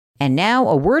And now,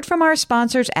 a word from our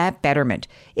sponsors at Betterment.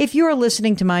 If you're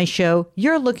listening to my show,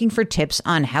 you're looking for tips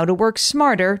on how to work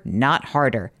smarter, not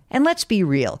harder. And let's be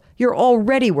real, you're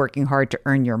already working hard to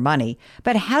earn your money,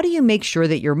 but how do you make sure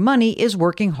that your money is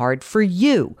working hard for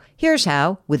you? Here's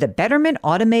how. With a Betterment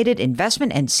automated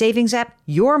investment and savings app,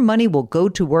 your money will go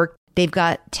to work. They've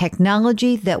got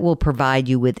technology that will provide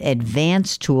you with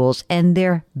advanced tools, and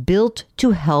they're built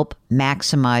to help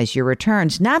maximize your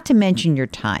returns, not to mention your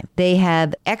time. They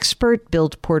have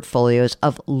expert-built portfolios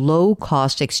of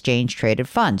low-cost exchange-traded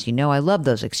funds. You know I love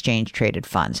those exchange-traded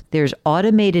funds. There's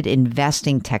automated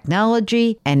investing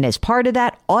technology, and as part of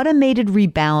that, automated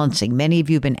rebalancing. Many of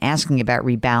you have been asking about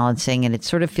rebalancing, and it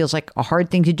sort of feels like a hard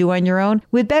thing to do on your own.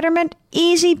 With Betterment,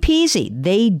 easy peasy.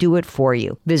 They do it for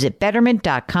you. Visit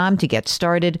Betterment.com to get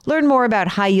started. Learn more about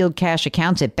high-yield cash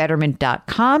accounts at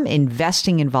Betterment.com.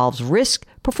 Investing involves risk.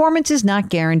 Performance is not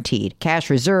guaranteed.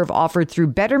 Cash reserve offered through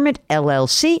Betterment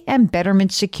LLC and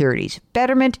Betterment Securities.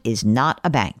 Betterment is not a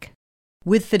bank.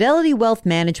 With Fidelity Wealth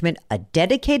Management, a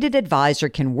dedicated advisor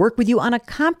can work with you on a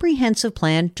comprehensive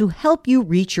plan to help you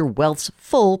reach your wealth's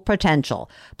full potential.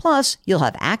 Plus, you'll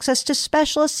have access to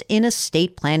specialists in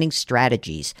estate planning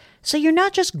strategies. So you're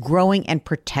not just growing and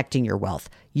protecting your wealth,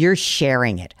 you're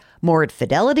sharing it. More at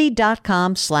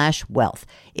fidelity.com/wealth.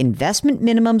 Investment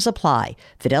minimums apply.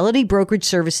 Fidelity Brokerage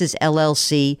Services,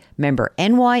 LLC, member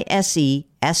NYSE,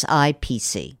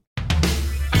 SIPC.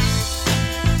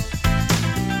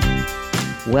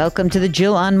 Welcome to the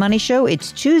Jill on Money Show.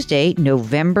 It's Tuesday,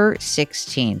 November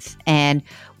 16th, and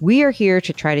we are here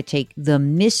to try to take the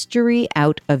mystery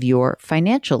out of your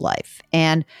financial life.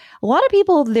 And a lot of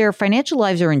people, their financial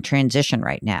lives are in transition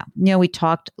right now. You know, we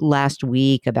talked last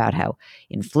week about how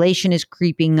inflation is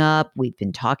creeping up. We've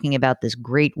been talking about this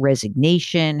great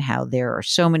resignation, how there are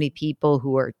so many people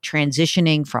who are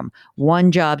transitioning from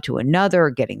one job to another,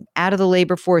 getting out of the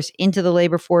labor force into the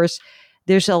labor force.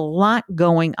 There's a lot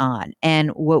going on. And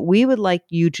what we would like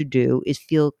you to do is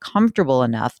feel comfortable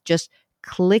enough just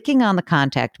clicking on the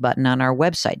contact button on our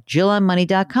website,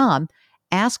 JillOnMoney.com,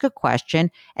 ask a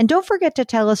question, and don't forget to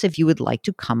tell us if you would like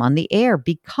to come on the air,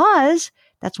 because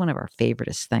that's one of our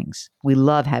favoriteest things. We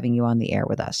love having you on the air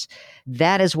with us.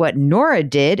 That is what Nora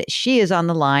did. She is on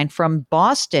the line from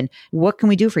Boston. What can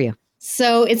we do for you?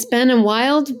 So it's been a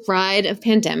wild ride of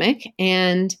pandemic,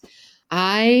 and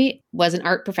I was an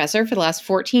art professor for the last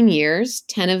 14 years,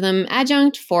 10 of them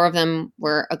adjunct, 4 of them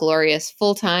were a glorious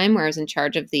full-time where I was in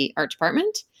charge of the art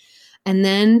department. And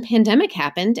then pandemic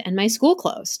happened and my school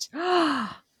closed. Wow.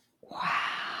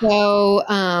 So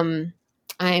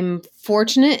I'm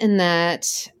fortunate in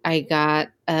that I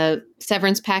got a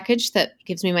severance package that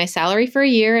gives me my salary for a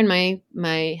year and my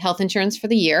health insurance for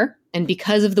the year. And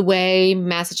because of the way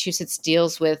Massachusetts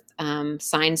deals with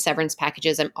signed severance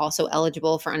packages, I'm also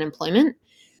eligible for unemployment.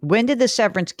 When did the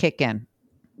severance kick in?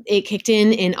 It kicked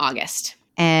in August.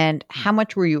 And how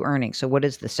much were you earning? So what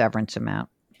is the severance amount?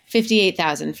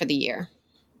 $58,000 for the year.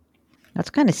 That's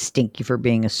kind of stinky for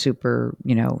being a super,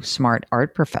 smart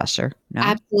art professor. No?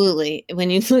 Absolutely. When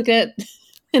you look at,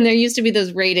 and there used to be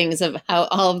those ratings of how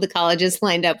all of the colleges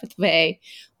lined up with pay,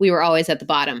 we were always at the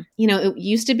bottom. It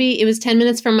used to be, it was 10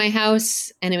 minutes from my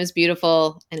house and it was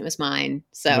beautiful and it was mine.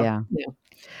 So, yeah.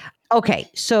 Okay.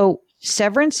 So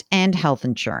severance and health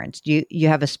insurance. Do you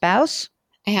have a spouse?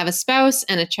 I have a spouse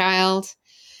and a child.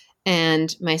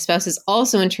 And my spouse is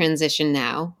also in transition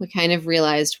now. We kind of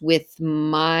realized with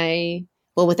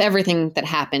everything that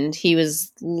happened, he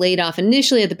was laid off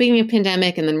initially at the beginning of the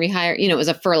pandemic and then rehired. It was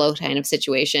a furlough kind of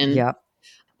situation. Yeah.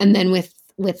 And then with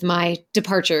my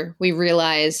departure, we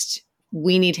realized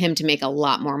we need him to make a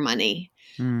lot more money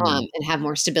and have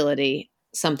more stability,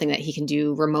 something that he can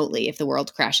do remotely if the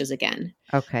world crashes again.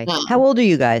 Okay. How old are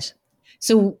you guys?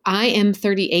 So I am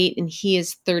 38 and he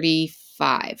is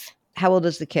 35. How old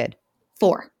is the kid?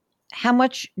 4. How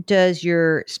much does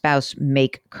your spouse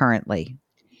make currently?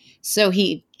 So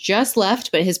he just left,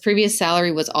 but his previous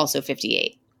salary was also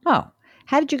 58. Oh,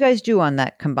 how did you guys do on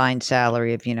that combined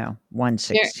salary of,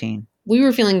 116? We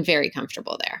were feeling very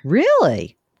comfortable there.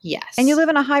 Really? Yes. And you live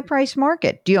in a high price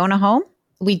market. Do you own a home?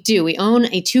 We do. We own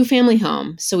a 2-family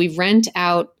home. So we rent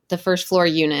out the first floor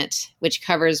unit, which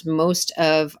covers most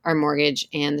of our mortgage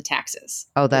and the taxes.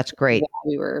 Oh, that's great.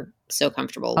 We were so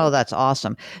comfortable. Oh, that's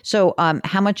awesome. So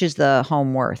how much is the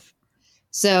home worth?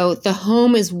 So the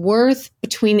home is worth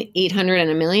between $800,000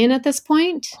 and $1 million at this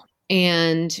point.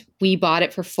 And we bought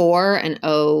it for 4 and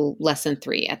owe less than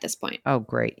 3 at this point. Oh,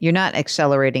 great. You're not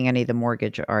accelerating any of the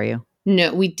mortgage, are you?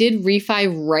 No, we did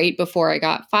refi right before I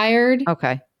got fired.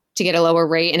 Okay. To get a lower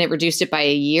rate, and it reduced it by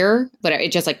a year, but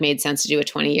it just made sense to do a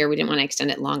 20-year. We didn't want to extend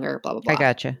it longer, blah, blah, blah. I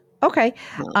gotcha. Okay.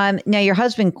 Now your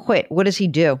husband quit. What does he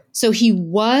do? So he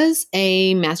was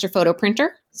a master photo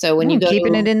printer. So when you go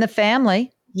keeping it in the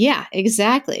family. Yeah,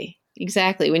 exactly.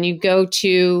 Exactly. When you go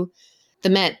to the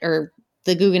Met or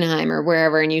the Guggenheim or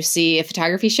wherever and you see a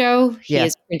photography show, he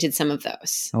has printed some of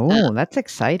those. Oh, that's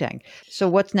exciting. So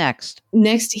what's next?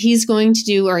 Next, he's going to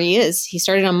do, or he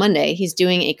started on Monday. He's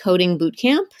doing a coding boot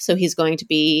camp. So he's going to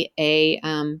be a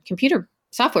computer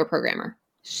software programmer.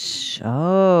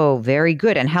 So very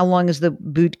good. And how long is the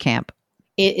boot camp?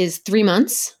 It is 3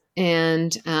 months.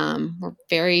 And we're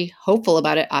very hopeful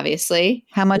about it, obviously.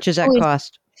 How much does that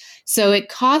cost? So it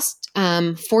cost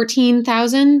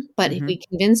 $14,000, but we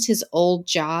convinced his old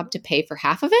job to pay for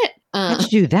half of it.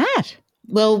 How'd you do that?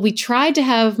 Well, we tried to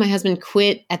have my husband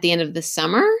quit at the end of the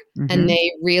summer, and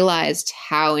they realized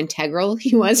how integral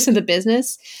he was to the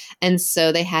business. And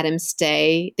so they had him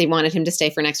stay. They wanted him to stay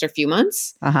for an extra few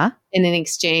months. And in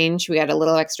exchange, we got a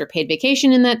little extra paid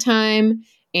vacation in that time,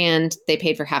 and they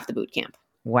paid for half the boot camp.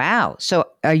 Wow. So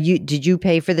did you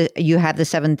pay for you have the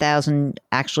 7,000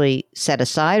 actually set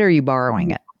aside, or are you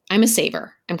borrowing it? I'm a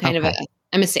saver. I'm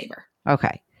a saver.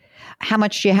 Okay. How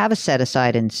much do you have a set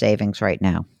aside in savings right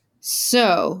now?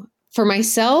 So for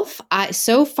myself, I have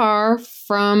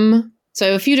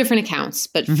a few different accounts,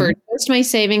 but for just my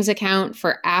savings account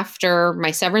for after my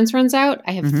severance runs out,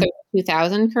 I have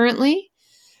 32,000 currently.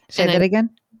 Say that again?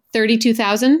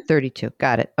 32,000. 32.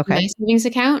 Got it. Okay. My savings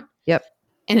account. Yep.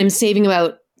 And I'm saving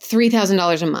about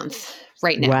 $3,000 a month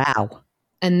right now. Wow.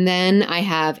 And then I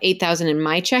have 8,000 in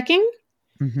my checking.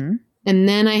 And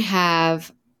then I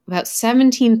have about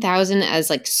 17,000 as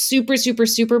like super, super,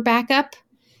 super backup.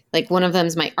 Like one of them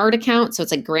is my art account. So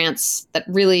it's like grants that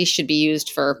really should be used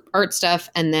for art stuff.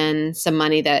 And then some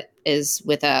money that is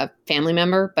with a family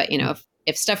member. But,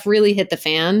 if stuff really hit the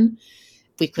fan,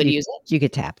 we could use it. You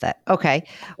could tap that. Okay.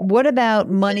 What about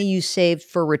money you saved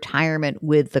for retirement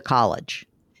with the college?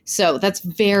 So that's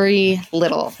very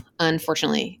little,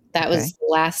 unfortunately. That was the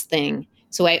last thing.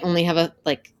 So I only have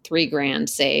 $3,000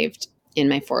 saved in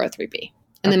my 403B.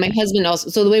 And then my husband also,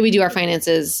 so the way we do our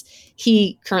finances,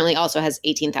 he currently also has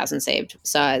 18,000 saved.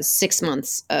 So 6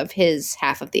 months of his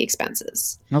half of the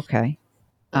expenses. Okay.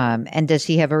 And does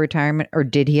he have a retirement, or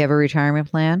did he have a retirement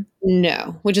plan?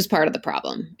 No, which is part of the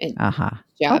problem.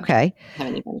 Okay. Have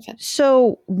any benefits.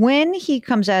 So when he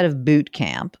comes out of boot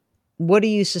camp, what do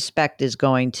you suspect is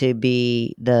going to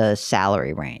be the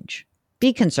salary range?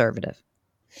 Be conservative.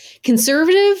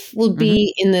 Conservative will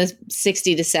be in the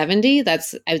 60 to 70.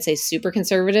 That's, I would say, super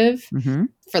conservative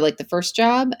for the first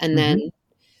job. And then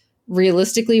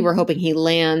realistically, we're hoping he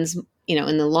lands,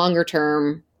 in the longer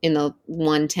term in the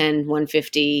 110,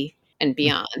 150 and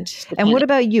beyond. Depending. And what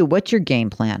about you? What's your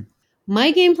game plan?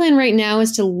 My game plan right now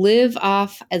is to live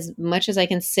off as much as I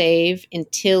can save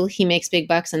until he makes big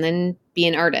bucks, and then be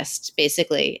an artist,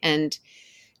 basically, and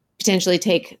potentially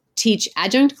teach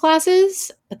adjunct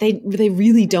classes, but they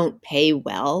really don't pay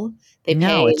well.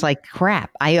 It's like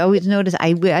crap. I always notice.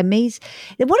 I'm amazed.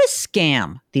 What a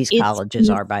scam these colleges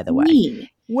are, by the way.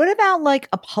 What about like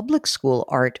a public school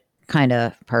art kind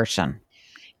of person?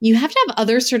 You have to have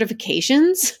other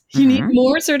certifications. You need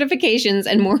more certifications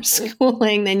and more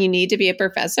schooling than you need to be a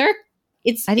professor.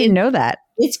 I didn't know that.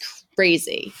 It's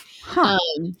crazy.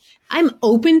 I'm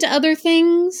open to other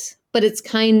things, but it's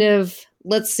kind of,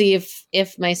 let's see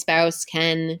if my spouse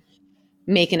can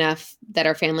make enough that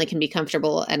our family can be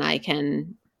comfortable and I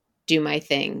can do my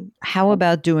thing. How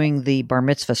about doing the bar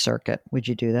mitzvah circuit? Would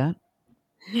you do that?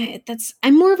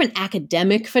 I'm more of an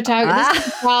academic photographer. That's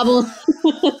the problem.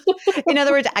 In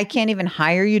other words, I can't even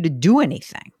hire you to do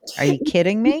anything. Are you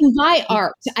kidding me? Buy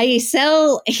art. I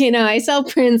sell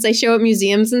prints. I show at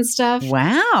museums and stuff.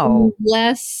 Wow.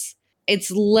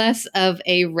 It's less of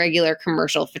a regular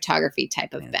commercial photography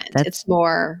type of event. It's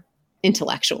more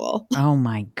intellectual. Oh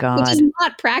my God. Which is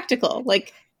not practical.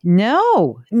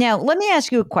 No. Now, let me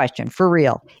ask you a question for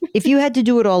real. If you had to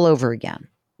do it all over again,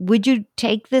 would you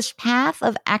take this path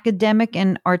of academic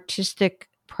and artistic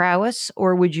prowess,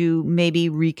 or would you maybe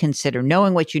reconsider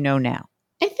knowing what you know now?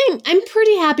 I think I'm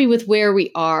pretty happy with where we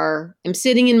are. I'm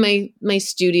sitting in my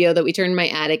studio that we turned my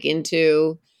attic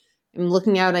into. I'm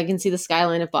looking out. I can see the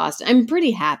skyline of Boston. I'm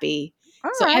pretty happy.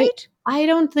 All right. I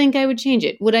don't think I would change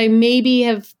it. Would I maybe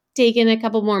have taken a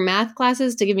couple more math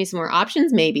classes to give me some more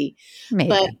options? Maybe.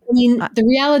 But I mean, the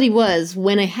reality was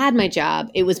when I had my job,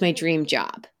 it was my dream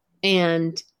job.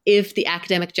 And if the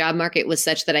academic job market was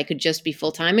such that I could just be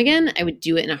full-time again, I would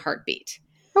do it in a heartbeat.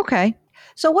 Okay.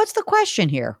 So what's the question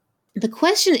here? The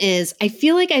question is, I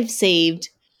feel like I've saved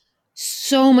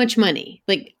so much money.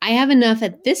 Like I have enough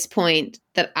at this point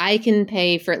that I can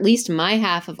pay for at least my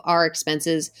half of our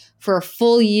expenses for a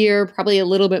full year, probably a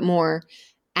little bit more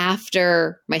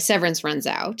after my severance runs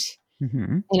out.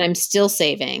 Mm-hmm. And I'm still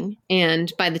saving.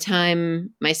 And by the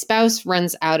time my spouse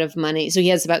runs out of money, so he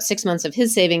has about 6 months of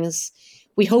his savings.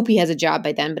 We hope he has a job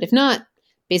by then. But if not,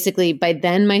 basically by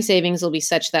then my savings will be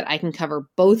such that I can cover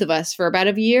both of us for about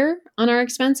a year on our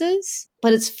expenses.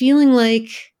 But it's feeling like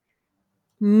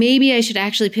maybe I should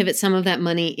actually pivot some of that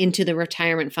money into the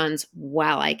retirement funds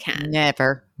while I can.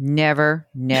 Never. No,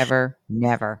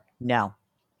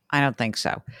 I don't think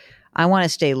so. I want to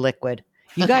stay liquid.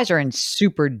 You guys are in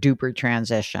super duper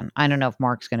transition. I don't know if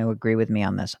Mark's going to agree with me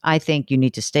on this. I think you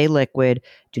need to stay liquid.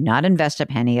 Do not invest a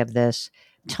penny of this.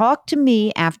 Talk to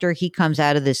me after he comes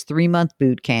out of this 3-month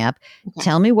boot camp. Okay.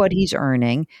 Tell me what he's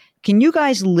earning. Can you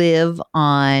guys live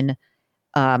on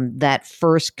that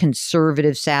first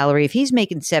conservative salary? If he's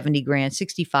making 70 grand,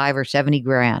 65 or 70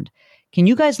 grand, can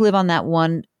you guys live on that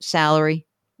one salary?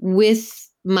 With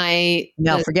my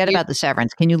No, forget about the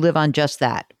severance. Can you live on just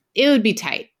that? It would be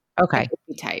tight. Okay. It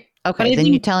would be tight. Okay. Then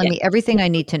you're telling me everything I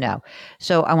need to know.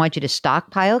 So I want you to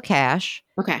stockpile cash.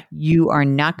 Okay. You are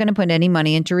not going to put any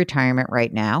money into retirement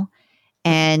right now.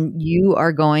 And you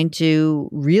are going to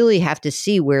really have to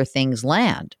see where things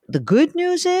land. The good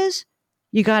news is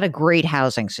you got a great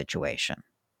housing situation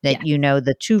that you know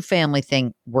the 2-family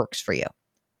thing works for you,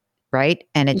 right?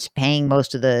 And it's paying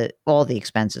most of all the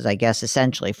expenses, I guess,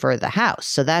 essentially for the house.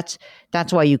 So that's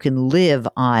why you can live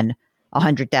on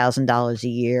 $100,000 a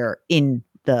year in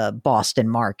the Boston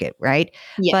market, right?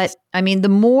 Yes. But I mean, the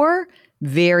more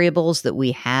variables that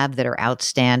we have that are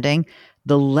outstanding,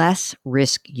 the less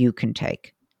risk you can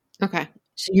take. Okay.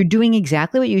 So you're doing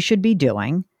exactly what you should be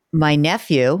doing. My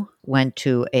nephew went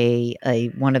to a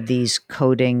one of these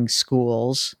coding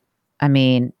schools. I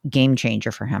mean, game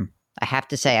changer for him. I have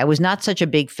to say, I was not such a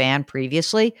big fan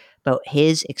previously, but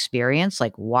his experience,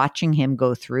 like watching him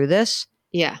go through this,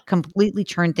 completely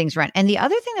turned things around. And the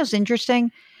other thing that was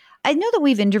interesting, I know that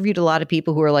we've interviewed a lot of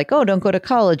people who are like, oh, don't go to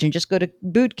college and just go to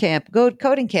boot camp, go to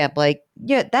coding camp. Like,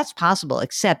 yeah, that's possible.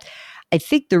 Except I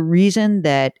think the reason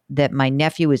that my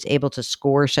nephew was able to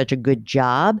score such a good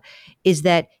job is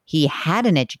that he had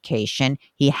an education,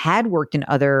 he had worked in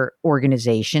other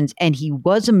organizations, and he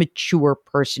was a mature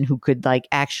person who could like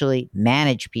actually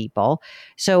manage people.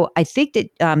 So I think that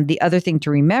the other thing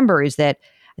to remember is that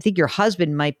I think your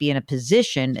husband might be in a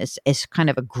position as kind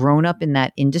of a grown up in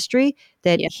that industry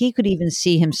that he could even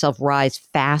see himself rise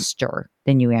faster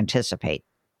than you anticipate.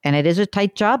 And it is a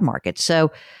tight job market.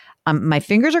 So my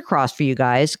fingers are crossed for you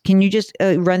guys. Can you just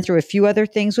run through a few other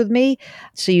things with me?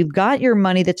 So you've got your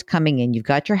money that's coming in. You've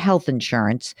got your health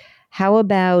insurance. How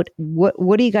about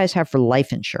what do you guys have for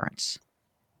life insurance?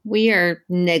 We are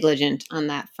negligent on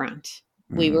that front.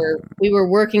 We were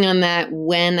working on that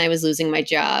when I was losing my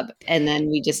job, and then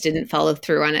we just didn't follow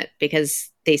through on it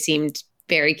because they seemed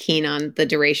very keen on the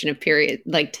duration of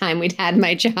time we'd had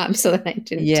my job, so that I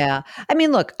didn't. Yeah. I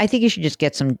mean, look, I think you should just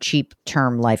get some cheap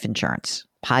term life insurance.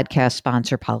 Podcast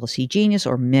sponsor Policy Genius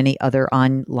or many other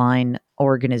online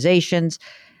organizations.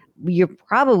 You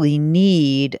probably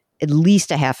need at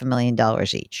least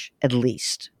 $500,000 each, at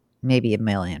least. Maybe $1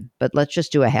 million, but let's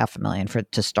just do $500,000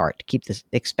 to start to keep this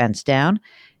expense down.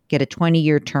 Get a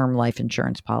 20-year term life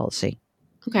insurance policy.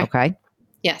 Okay.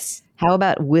 Yes. How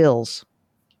about wills?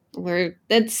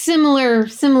 That's similar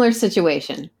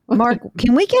situation. Mark,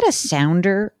 can we get a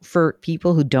sounder for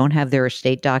people who don't have their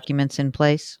estate documents in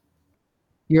place?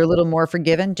 You're a little more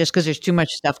forgiven just because there's too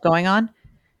much stuff going on?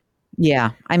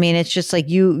 Yeah. I mean, it's just like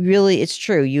it's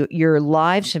true. Your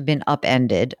lives have been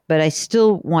upended, but I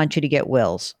still want you to get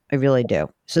wills. I really do.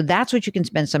 So that's what you can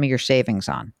spend some of your savings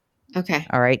on. Okay.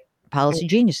 All right. Policy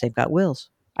Genius, they've got wills.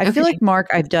 I feel like, Mark,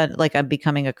 I'm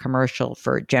becoming a commercial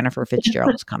for Jennifer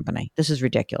Fitzgerald's company. This is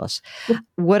ridiculous.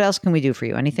 What else can we do for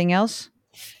you? Anything else?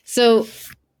 So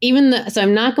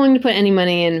I'm not going to put any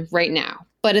money in right now.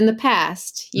 But in the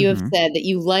past, you have said that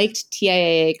you liked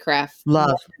TIAA CREF more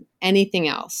than anything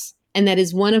else. And that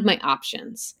is one of my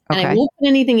options. Okay. And I won't put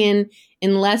anything in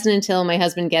unless and until my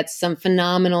husband gets some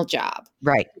phenomenal job.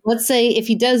 Right. Let's say if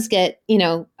he does get,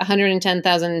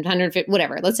 110,000, 150,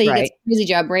 whatever. Let's say he gets a crazy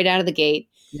job right out of the gate.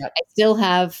 Yep. I still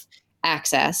have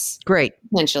access. Great.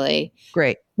 Potentially.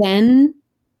 Great. Then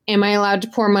am I allowed to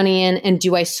pour money in? And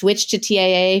do I switch to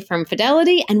TIAA from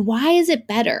Fidelity? And why is it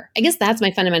better? I guess that's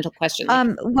my fundamental question.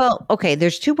 Well, okay.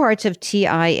 There's two parts of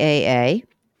TIAA.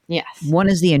 Yes. One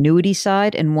is the annuity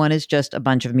side and one is just a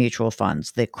bunch of mutual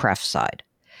funds, the CREF side.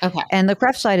 Okay. And the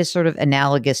CREF side is sort of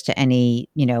analogous to any,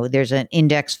 there's an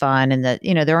index fund and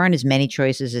there aren't as many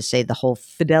choices as say the whole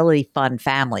Fidelity Fund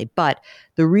family. But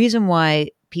the reason why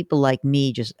people like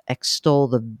me just extol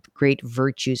the great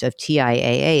virtues of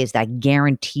TIAA is that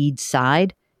guaranteed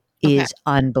side is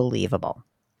unbelievable.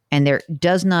 And there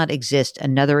does not exist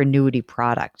another annuity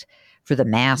product for the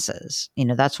masses.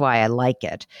 That's why I like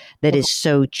it. That is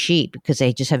so cheap because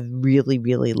they just have really,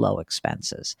 really low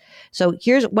expenses. So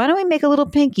why don't we make a little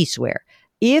pinky swear?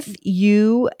 If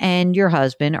you and your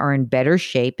husband are in better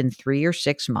shape in 3 or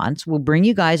 6 months, we'll bring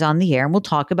you guys on the air and we'll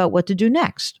talk about what to do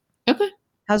next. Okay.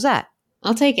 How's that?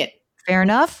 I'll take it. Fair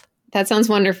enough? That sounds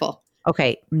wonderful.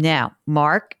 Okay. Now,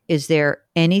 Mark, is there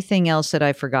anything else that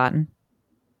I've forgotten?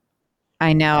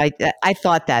 I know. I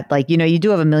thought that, you do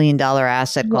have $1 million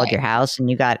asset called your house and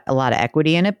you got a lot of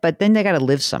equity in it, but then they got to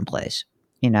live someplace,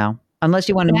 unless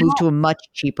you want to move to a much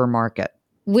cheaper market.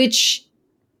 Which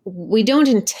we don't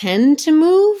intend to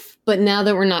move, but now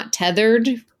that we're not tethered,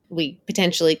 we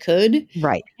potentially could.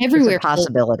 Right. Everywhere. It's a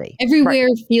possibility. Everywhere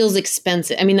feels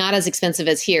expensive. I mean, not as expensive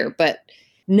as here, but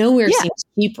nowhere seems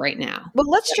cheap right now. Well,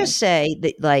 let's just say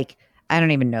that, I don't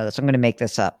even know this. I'm going to make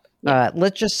this up.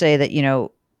 Let's just say that,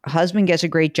 husband gets a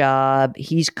great job.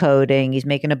 He's coding. He's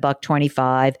making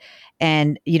 $1.25.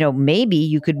 And, maybe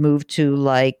you could move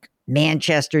to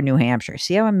Manchester, New Hampshire.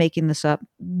 See how I'm making this up?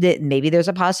 That maybe there's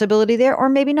a possibility there or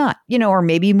maybe not, or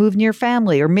maybe you move near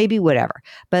family or maybe whatever.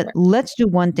 But let's do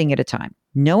one thing at a time.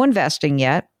 No investing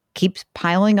yet. Keep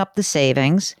piling up the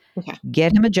savings. Okay.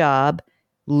 Get him a job.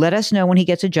 Let us know when he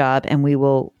gets a job and we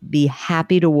will be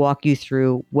happy to walk you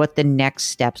through what the next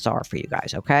steps are for you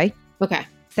guys. Okay? Okay.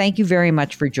 Thank you very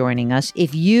much for joining us.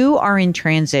 If you are in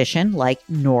transition like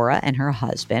Nora and her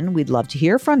husband, we'd love to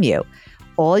hear from you.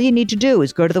 All you need to do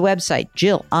is go to the website,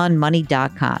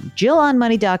 JillOnMoney.com.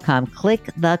 JillOnMoney.com, click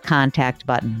the contact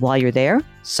button. While you're there,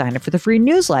 sign up for the free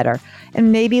newsletter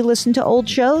and maybe listen to old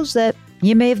shows that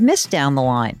you may have missed down the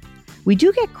line. We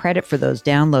do get credit for those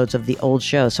downloads of the old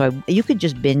shows, so you could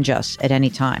just binge us at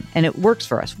any time. And it works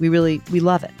for us. We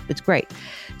love it. It's great.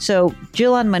 So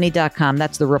JillOnMoney.com,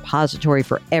 that's the repository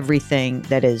for everything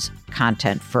that is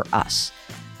content for us.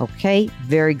 Okay,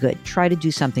 very good. Try to do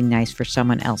something nice for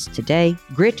someone else today.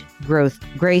 Grit, growth,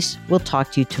 grace. We'll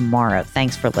talk to you tomorrow.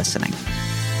 Thanks for listening.